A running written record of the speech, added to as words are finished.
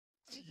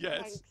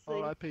Yes.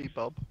 Hanksy. R.I.P.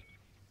 Bob.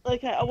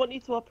 Okay, I want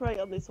you to operate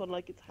on this one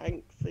like it's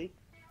Hanksy.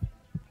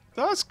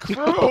 That's I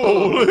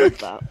cruel. love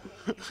that.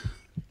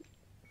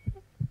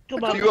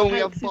 Come on, you only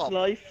have Hanksy's Bob?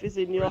 life is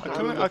in your Or is it hands.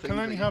 other I things can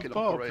that only you have can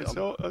Bob. operate It's,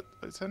 on?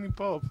 it's only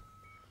Bob.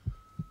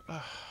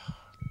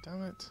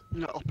 Damn it. You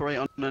know, operate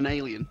on an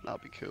alien.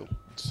 That'd be cool.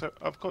 So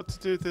I've got to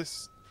do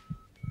this.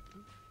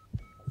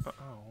 Oh.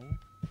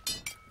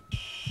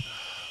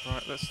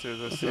 Right, let's do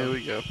this. Here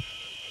we go.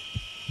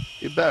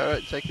 You're better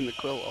at taking the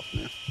quilt off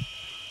now.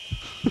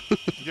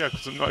 Yeah,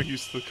 because I'm not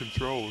used to the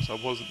controls. I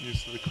wasn't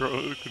used to the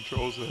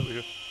controls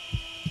earlier.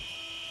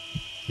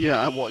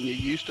 Yeah, what? And you're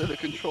used to the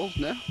controls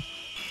now?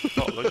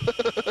 Totally. There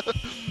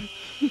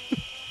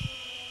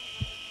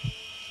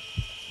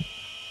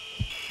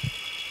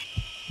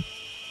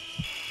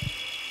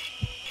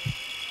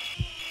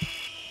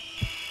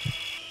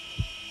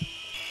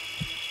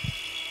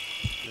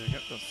we go,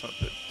 that's that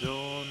bit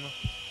done.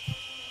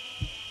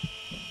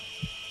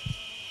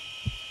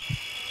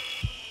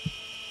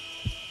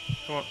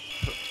 Come on,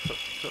 cut.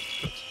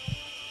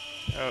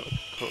 Oh,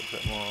 cut a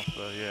bit more off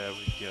there, yeah,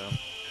 we go.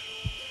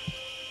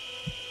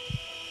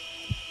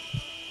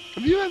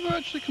 Have you ever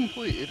actually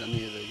completed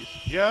any of these?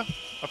 Yeah,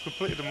 I've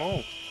completed them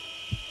all.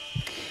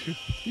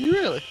 You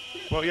really?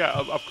 Well, yeah,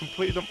 I've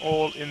completed them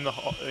all in the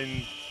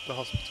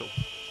hospital.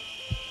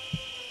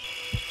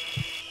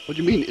 What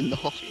do you mean in the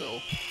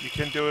hospital? You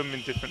can do them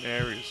in different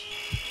areas.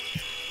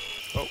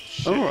 Oh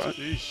shit! Alright.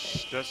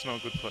 Eesh, that's not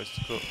a good place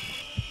to cut.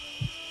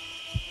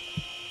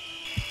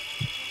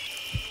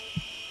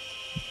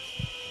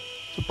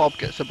 So Bob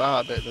gets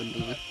about a bit then,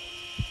 doesn't he?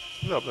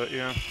 A little bit,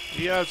 yeah.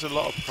 He has a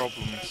lot of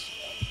problems.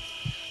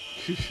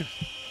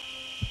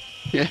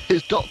 Yeah,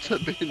 his doctor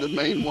being the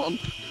main one.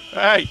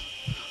 Hey!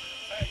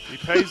 He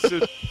pays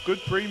a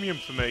good premium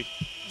for me.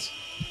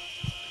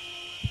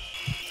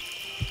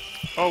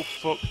 Oh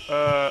fuck,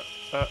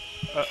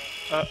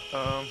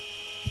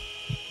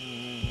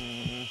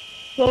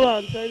 Come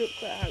on, don't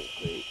upset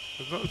Hanksy.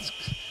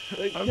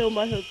 Don't kill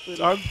my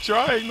husband. I'm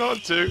trying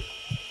not to.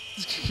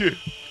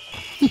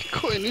 You're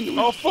cutting into his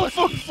Oh fuck, flesh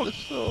fuck, with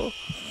the fuck.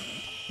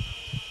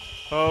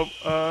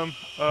 saw.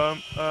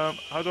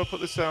 How do I put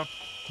this down?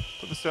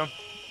 Put this down.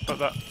 Like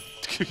that.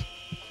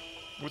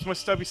 Where's my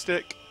stabby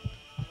stick?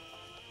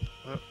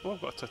 Oh,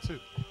 I've got a tattoo.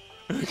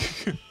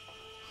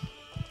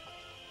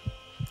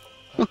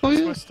 Oh Where's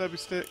yeah. my stabby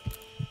stick?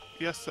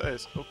 Yes, it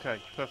is. Okay,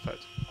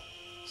 perfect.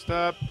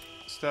 Stab,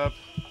 stab,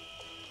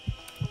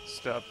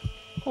 stab.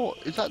 Oh,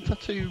 is that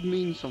tattoo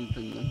mean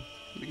something then?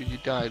 Because you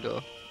died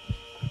or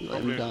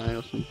let him Probably. die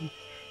or something?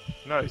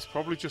 No, it's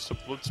probably just a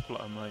blood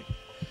splatter, mate.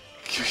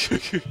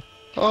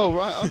 Oh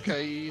right,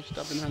 okay, you're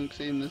stabbing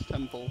Hanksy in this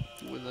temple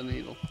with a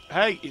needle.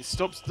 Hey, it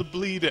stops the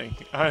bleeding.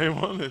 I am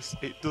honest,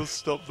 it does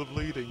stop the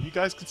bleeding. You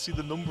guys can see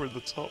the number at the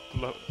top,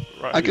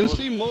 right? I can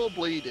see more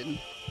bleeding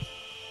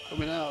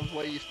coming out of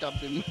where you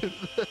stabbed him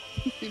with the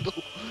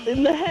needle.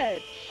 In the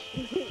head.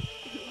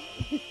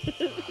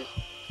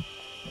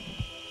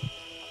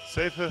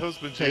 Save her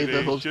husband, Save GD.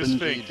 her husband, Just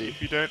think, GD.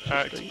 if you don't Just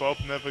act, think. Bob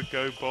never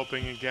go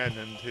bobbing again,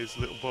 and his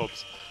little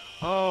bobs.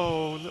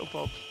 Oh, little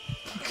Bob.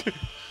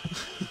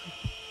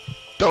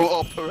 Don't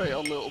operate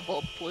on little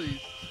Bob, please.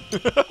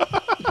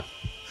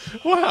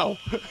 Wow!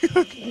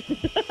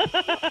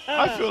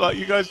 I feel like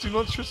you guys do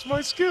not trust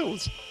my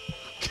skills.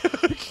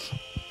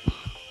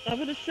 I'm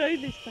going to show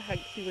this to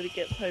Hanksy when he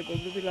gets home. I'm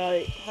going to be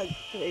like,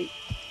 Hanksy,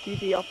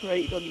 GD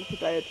operated on you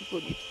today. I just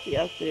want you to see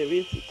how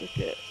serious he took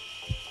it.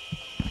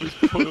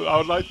 I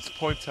would like to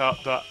point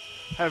out that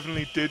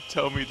Heavenly did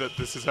tell me that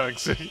this is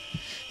Hanksy.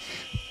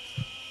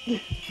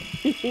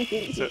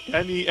 So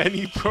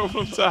any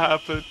problems that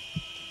happen,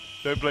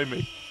 don't blame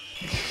me.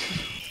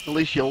 At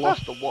least you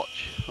lost the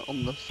watch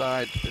on the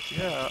side.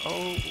 Yeah,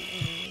 oh...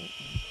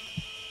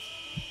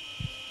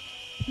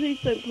 Please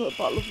don't put a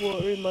bottle of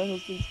water in my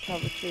husband's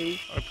cavity.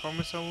 I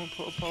promise I won't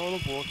put a bowl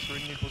of water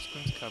in your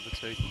husband's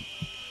cavity.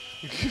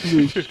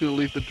 He's just going to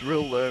leave the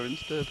drill there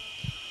instead.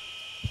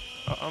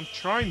 I'm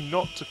trying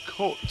not to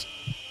cut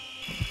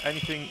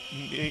anything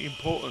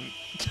important.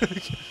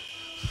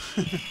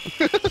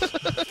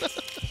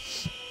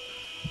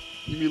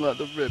 You mean like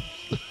the ribs?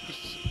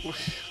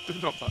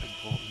 They're not that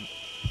important.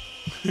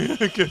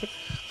 Okay.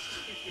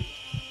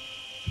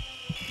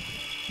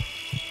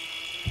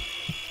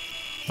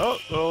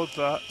 Oh,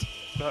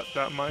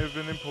 that might have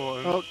been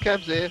important. Oh,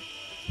 Kev's here.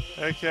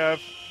 Hey, Kev.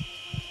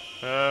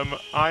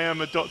 I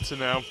am a doctor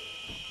now.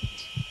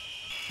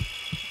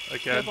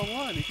 Again. Kev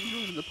online, he can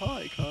join the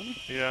party, can't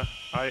he? Yeah,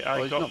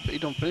 I got. He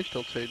don't finish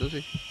till 2, does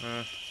he?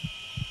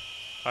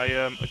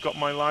 I got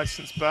my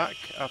license back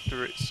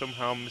after it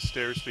somehow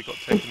mysteriously got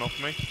taken off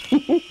me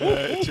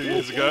 2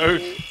 years ago.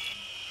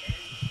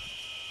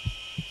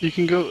 You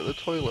can go to the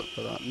toilet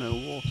for that, no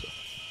water.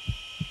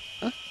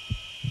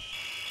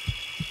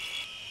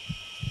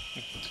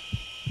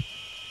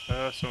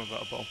 Huh? Some of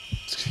that a bowl.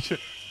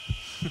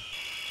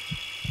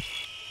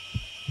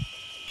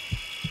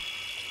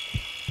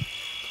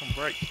 Come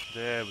break.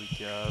 There we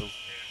go.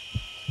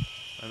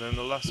 And then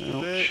the last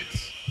Ouch.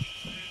 bit.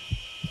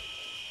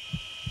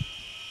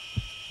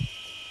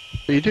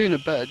 You're doing a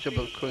better job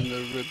of cutting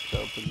the ribs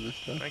open this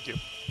time. Thank you.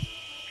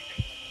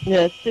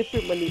 Yeah, it's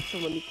different when it's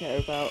someone you care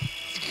about.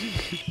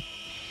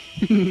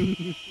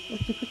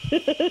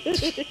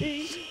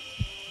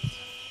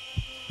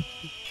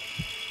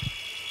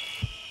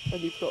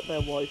 And you've got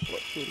their wife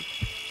watching.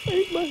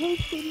 Save my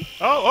husband.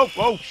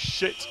 Oh,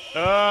 shit.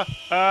 Bad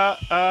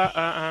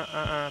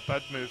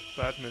move,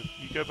 bad move.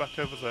 You go back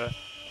over there.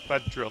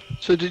 Bad drill.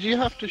 So did you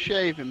have to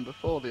shave him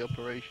before the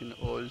operation,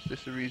 or is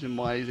this the reason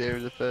why he's here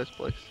in the first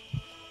place?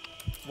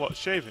 What,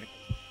 shaving?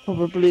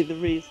 Probably the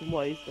reason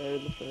why he's there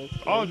in the first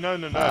place. Oh, no,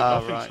 Ah,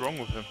 nothing's right. wrong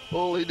with him.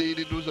 All he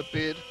needed was a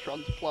beard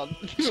transplant.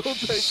 You're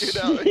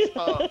taking out his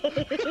heart.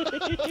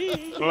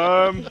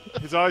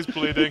 His eye's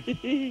bleeding.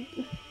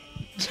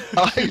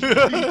 Eyes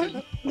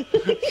bleeding.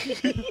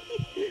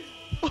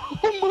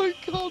 Oh my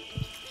god!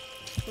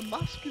 The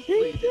mask is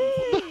bleeding.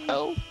 What the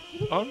hell?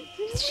 I'm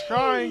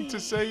trying to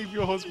save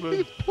your husband.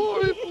 He's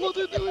pouring blood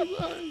into his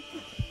eyes.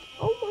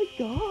 Oh my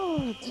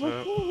god, my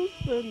So- poor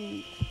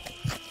husband.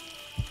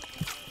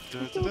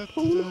 He's got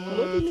pools of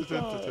blood in his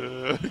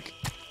eyes.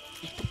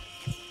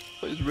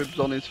 Put his ribs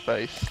on his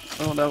face.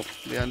 Oh no,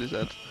 behind his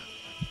head.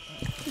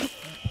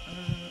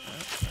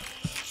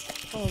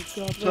 Oh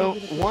god. So, we're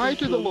gonna why get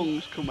do the his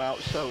lungs come out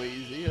so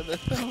easy? Are they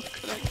not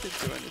connected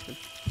to anything?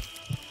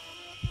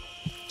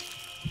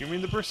 You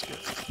mean the brisket?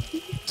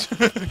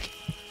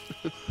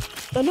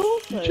 And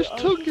also, just I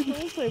took just him.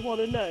 also want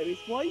to know is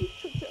why you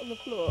chucked it on the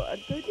floor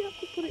and don't you have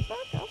to put it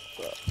back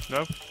after?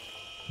 No.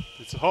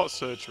 It's a heart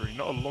surgery,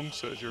 not a lung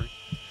surgery.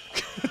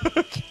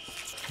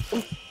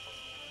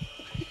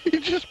 You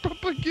just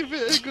proper give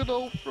it a good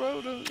old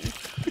throw, don't you?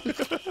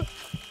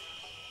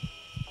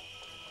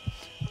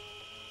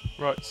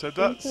 Right, so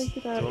Don't that's take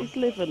it out done. his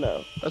liver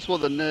now. That's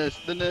what the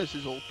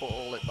nurses will put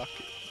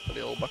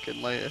it all back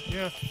in later.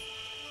 Yeah.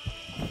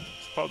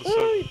 It's part of the Oh,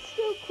 soap. it's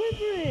still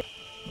quivering.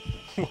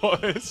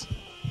 What is?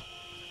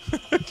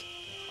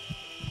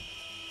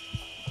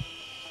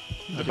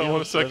 I don't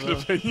want a second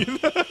opinion.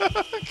 What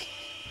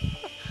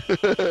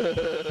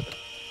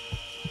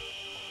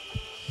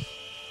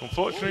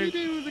are you Unfortunately,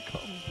 doing with the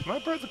cotton? can I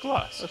break the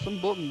glass? There's some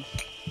buttons.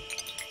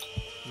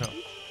 No.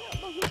 You took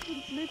out my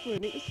husband's liver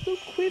and it was still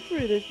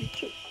quivering as you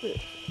chucked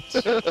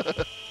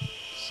it.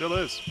 Still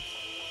is.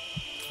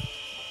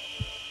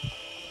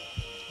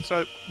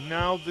 So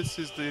now this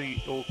is the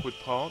awkward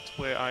part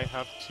where I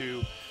have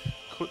to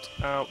cut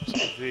out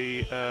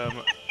the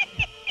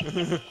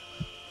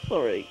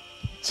Sorry.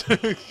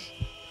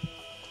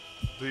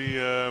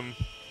 the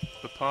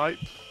pipe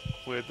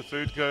where the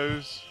food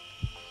goes.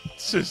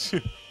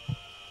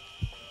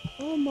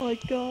 Oh my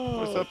god.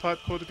 What's that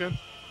pipe called again?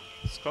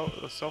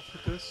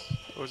 Esophagus?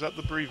 Or is that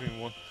the breathing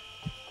one?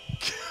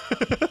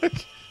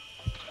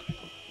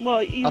 Well,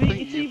 I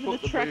think it's you either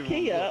put the the breathing one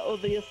trachea up. or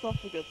the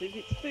esophagus. If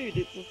it's food,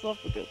 it's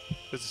esophagus.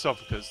 It's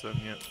esophagus then,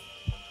 yeah.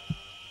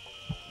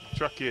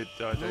 Trachea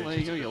died Well, there you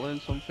ages go, ago. you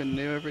learn something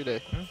new every day.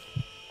 Yeah.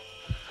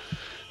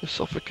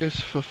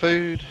 Esophagus for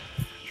food,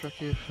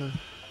 trachea for...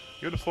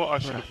 You'd have thought I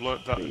should Right. have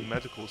learnt that in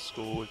medical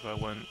school if I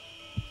went.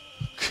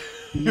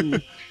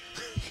 Mm.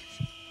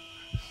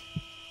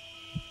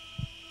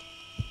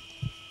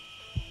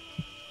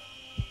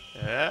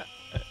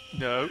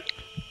 No.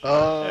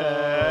 Oh,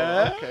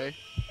 Uh, okay.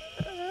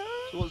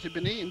 So what's he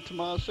been eating?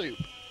 Tomato soup?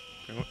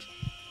 Pretty much.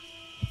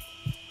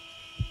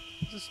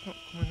 Is this not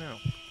coming out?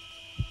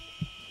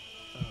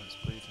 Oh, it's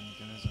bleeding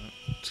again,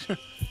 isn't it?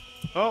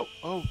 oh,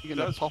 You're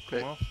gonna that's pop come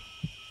it. off.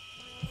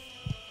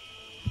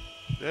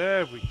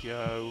 There we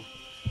go.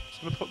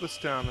 Just gonna put this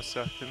down a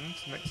second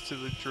next to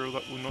the drill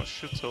that will not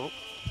shut up.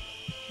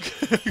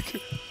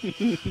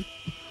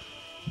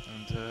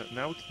 And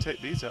now we can take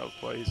these out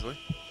quite easily.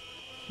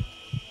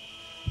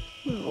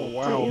 Oh,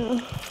 wow. dear.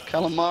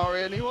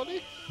 Calamari,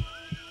 anybody?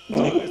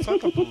 It's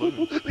like a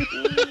balloon.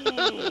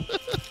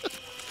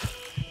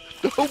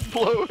 Don't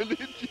blow an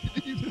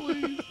GD,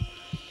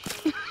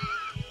 please.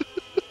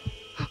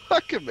 I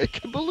can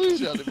make a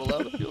balloon animal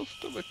out of your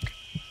stomach.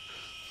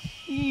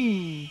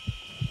 Mmm.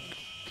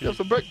 Yeah,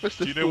 for breakfast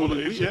Do this you know what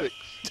morning, it is yet?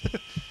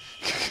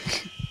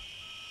 Weetabix.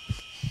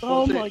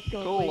 Oh What's my it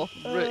god. called wait, off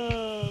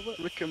Rick? what-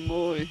 Rick and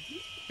Morty.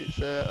 It's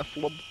a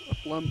flub, a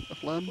flam.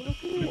 what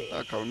is it?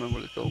 I can't remember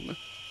what it's called now.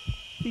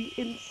 The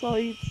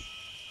insides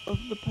of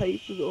the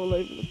patient all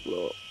over the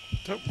floor.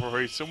 Don't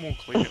worry, someone will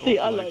clean I it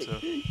up like, later.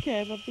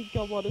 Kev, I think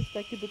I want a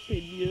second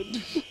opinion.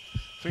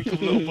 Think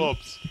of little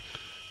Bobs.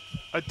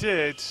 I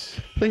did.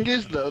 Thing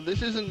is, though,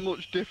 this isn't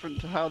much different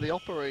to how they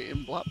operate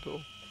in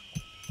Blackpool.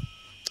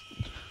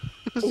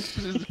 this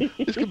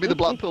could be the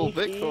Blackpool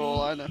Vic for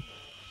all I know.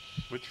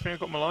 Where do you think I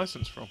got my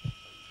license from?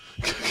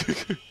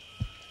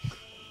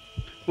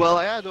 Well,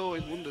 I had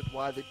always wondered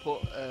why they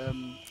put a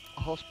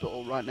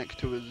hospital right next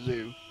to a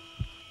zoo.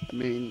 I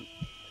mean,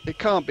 it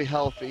can't be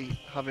healthy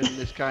having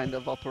this kind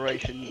of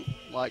operation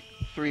like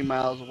 3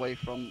 miles away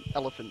from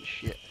elephant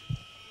shit.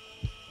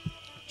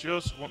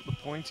 Just want the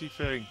pointy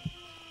thing.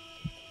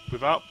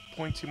 Without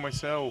pointing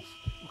myself.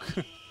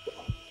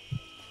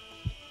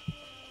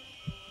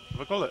 Have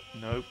I got it?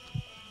 Nope.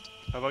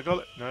 Have I got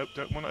it? Nope.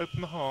 Don't want to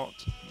open the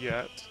heart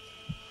yet.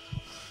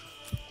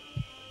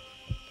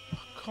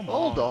 come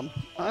Hold on.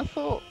 on. I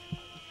thought...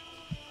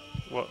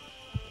 What?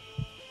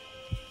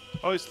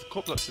 Oh, it's the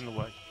cup that's in the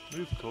way.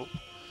 Move the cup.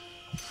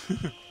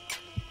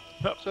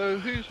 No. So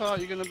whose heart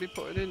are you going to be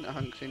putting into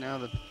Hanksy now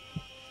then?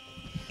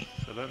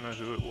 I don't know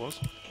who it was.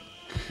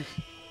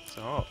 It's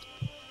a heart.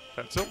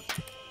 Pencil.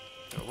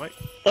 Go away.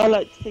 I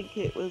like to think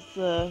it was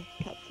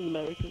Captain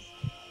America's.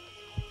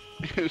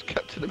 It was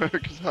Captain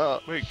America's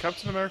heart. Wait,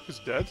 Captain America's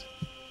dead?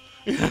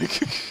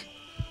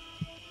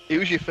 He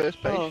was your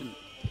first patient.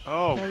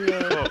 Oh, Oh,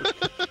 yeah. fuck.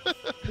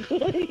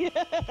 Yeah.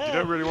 You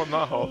don't really want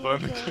that heart Oh,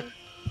 then. God.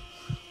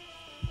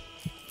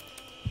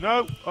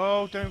 No!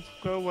 Oh, don't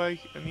go away.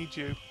 I need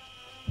you.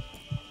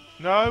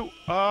 No!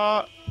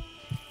 Oh,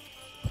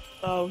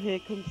 here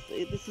comes.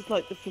 This is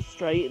like the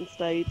frustrating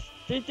stage.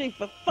 Gigi,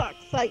 for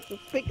fuck's sake,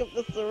 just pick up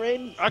the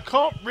syringe. I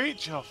can't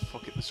reach! Oh,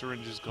 fuck it, the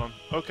syringe is gone.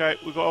 Okay,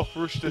 we got to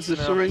rush Is this the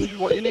now. syringe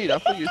what you need? I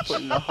thought you were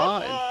putting the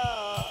heart in.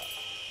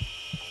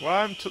 Well,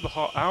 I haven't took the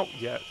heart out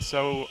yet,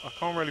 so I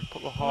can't really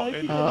put the heart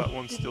in if that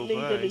one's still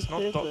there. It's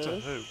not Doctor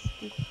Who.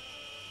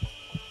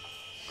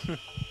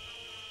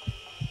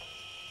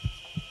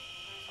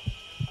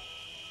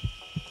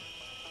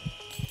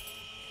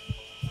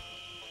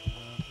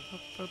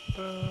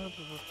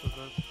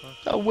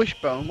 Got a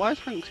wishbone. Why has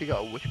Hanksy got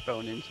a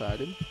wishbone inside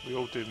him? We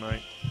all do,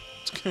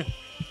 mate.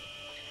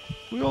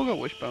 We all got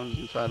wishbones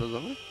inside us,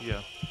 haven't we? Yeah.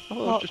 I thought it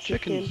was Heart just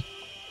chicken. chickens.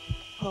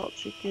 Heart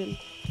chicken.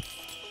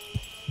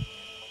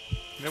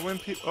 You know when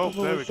people... Oh, I've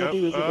there we always go. said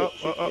he was a bit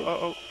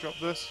Oh, drop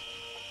this.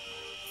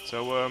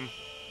 So,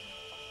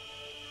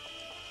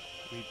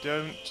 we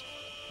don't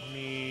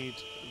need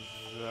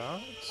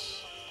that.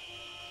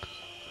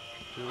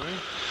 Do we?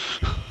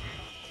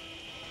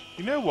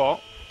 You know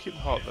what? Keep the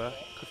heart there.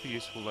 Could be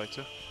useful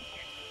later.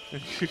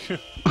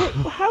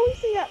 But how is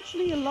he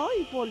actually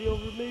alive while you're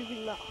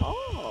removing that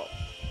heart?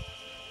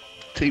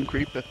 Team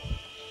Creeper.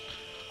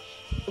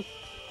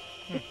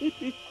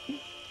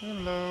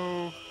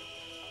 Hello.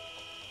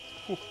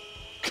 Whew.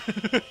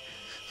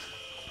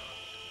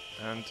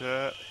 And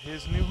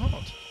here's a new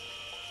heart.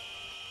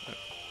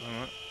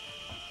 Alright.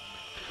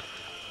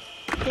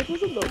 There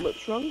doesn't look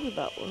much wrong with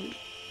that one.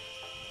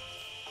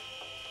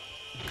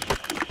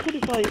 Just put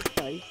it by his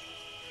face.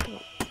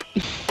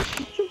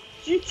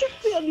 You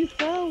chucked it on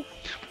yourself.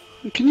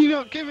 Can you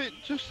not give it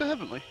just to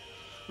Heavenly?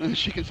 And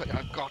she can say,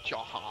 I've got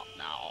your heart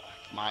now.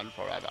 Mine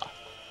forever.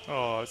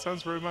 Oh, it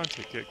sounds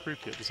romantic yet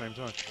creepy at the same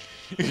time.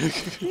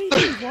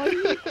 Gigi,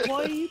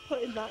 why are you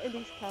putting that in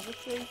his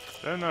cavity?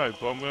 Don't know,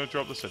 but I'm going to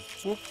drop this in.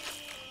 Whoop.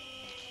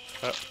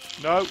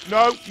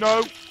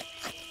 No!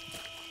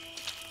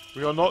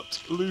 We are not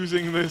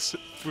losing this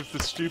with the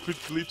stupid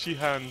glitchy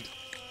hand.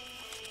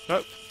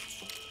 No.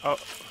 I'll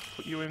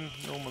put you in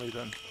normally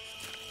then.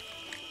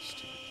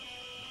 Stupid.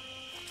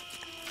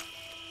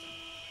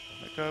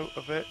 Let go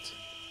of it.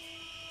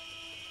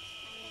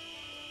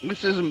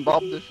 This isn't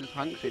Bob, this is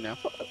Hanksy now.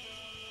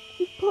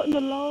 He's put an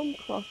alarm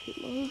clock in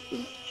my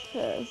husband's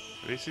chest.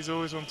 At least he's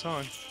always on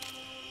time.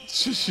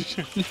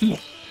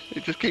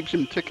 It just keeps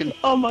him ticking.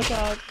 Oh my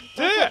god.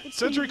 There! That's like the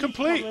Surgery cheesiest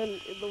complete!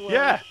 comment in the world.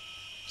 Yeah!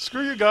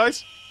 Screw you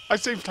guys! I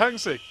saved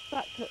Hanksy!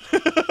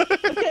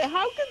 Okay,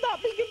 how can that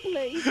be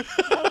complete?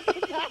 How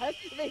can that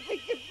actually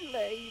be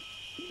complete?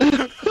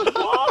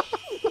 What?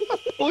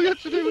 All you had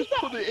to do was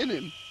put it in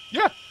him.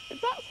 Yeah!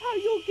 That's how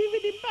you're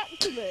giving him back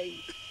to me.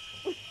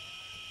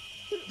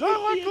 No,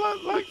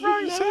 like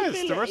Ryan With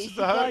says, the rest of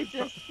the house.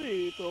 digest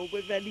food or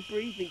with any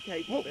breathing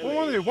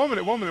capability. One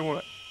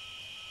minute.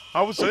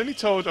 I was only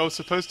told I was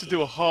supposed to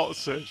do a heart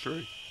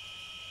surgery.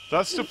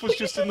 That stuff was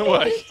just in the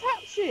way.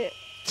 Touch it.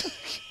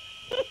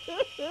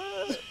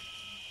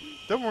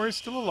 Don't worry, it's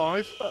still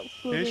alive. That's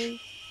funny.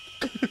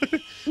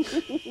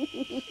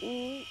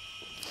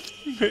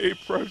 It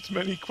probed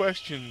many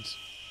questions.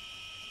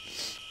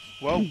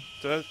 Well,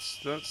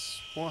 that's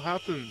what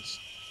happens,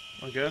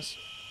 I guess.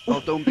 Oh,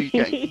 don't be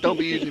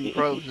using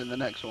probes in the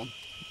next one.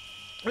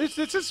 This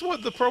is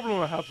what the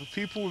problem I have with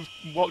people with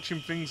watching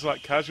things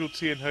like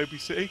Casualty and Hobie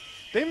City.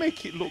 They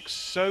make it look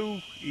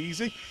so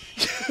easy.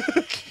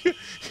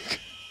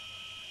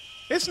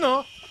 It's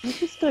not. I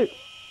just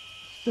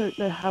don't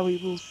know how he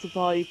will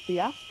survive the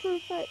after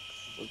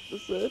effects of the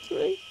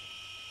surgery.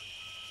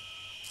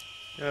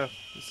 Yeah,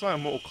 it's like a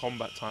Mortal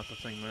Kombat type of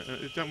thing,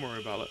 mate. Don't worry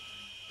about it.